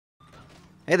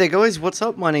Hey there guys, what's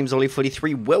up? My name's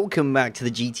Ollie43, welcome back to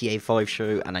the GTA 5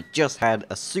 show, and I just had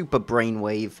a super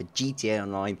brainwave for GTA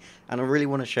Online, and I really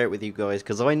want to share it with you guys,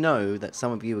 because I know that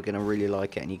some of you are going to really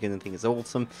like it, and you're going to think it's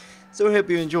awesome, so I hope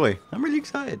you enjoy. I'm really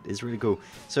excited, it's really cool.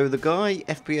 So the guy,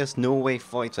 FPS Norway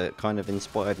Fighter, kind of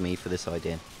inspired me for this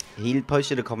idea. He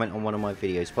posted a comment on one of my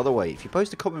videos. By the way, if you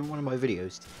post a comment on one of my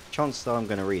videos, chances are I'm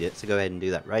going to read it, so go ahead and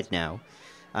do that right now.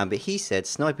 But he said,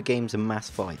 sniper games and mass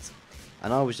fights,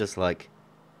 and I was just like,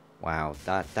 wow,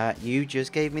 that you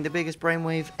just gave me the biggest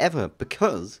brainwave ever,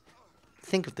 because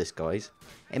think of this, guys.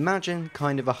 Imagine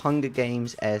kind of a Hunger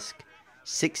Games-esque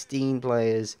 16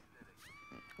 players,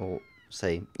 or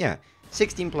say, yeah,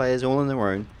 16 players all on their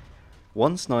own,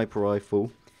 one sniper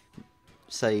rifle,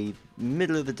 say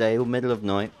middle of the day or middle of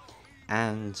night,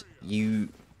 and you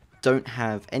don't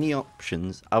have any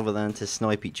options other than to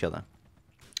snipe each other.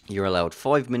 You're allowed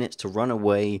 5 minutes to run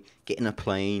away, get in a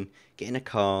plane, get in a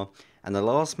car, and the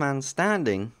last man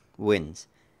standing wins.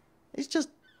 It's just,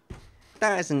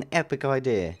 that is an epic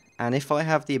idea. And if I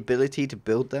have the ability to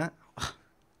build that,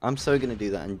 I'm so gonna do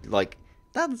that. And like,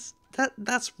 that's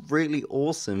really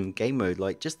awesome game mode.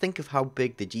 Like, just think of how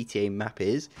big the GTA map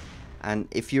is. And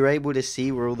if you're able to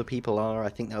see where all the people are, I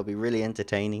think that'll be really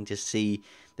entertaining to see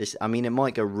this. I mean, it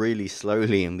might go really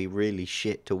slowly and be really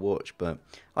shit to watch, but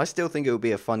I still think it would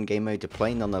be a fun game mode to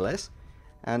play nonetheless.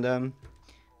 And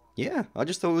yeah, I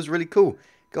just thought it was really cool.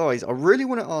 Guys, I really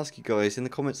want to ask you guys in the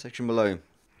comment section below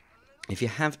if you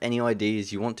have any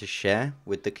ideas you want to share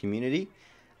with the community,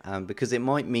 because it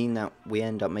might mean that we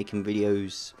end up making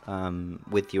videos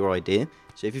with your idea.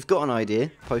 So if you've got an idea,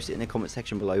 post it in the comment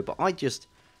section below. But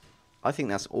I think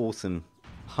that's awesome.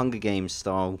 Hunger Games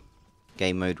style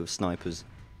game mode with snipers.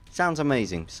 Sounds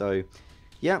amazing. So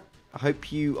yeah, I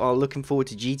hope you are looking forward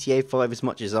to GTA 5 as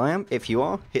much as I am. If you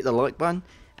are, hit the like button.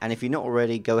 And if you're not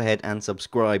already, go ahead and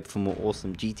subscribe for more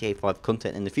awesome GTA 5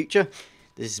 content in the future.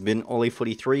 This has been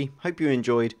Ollie43. Hope you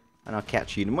enjoyed, and I'll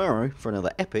catch you tomorrow for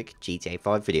another epic GTA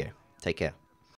 5 video. Take care.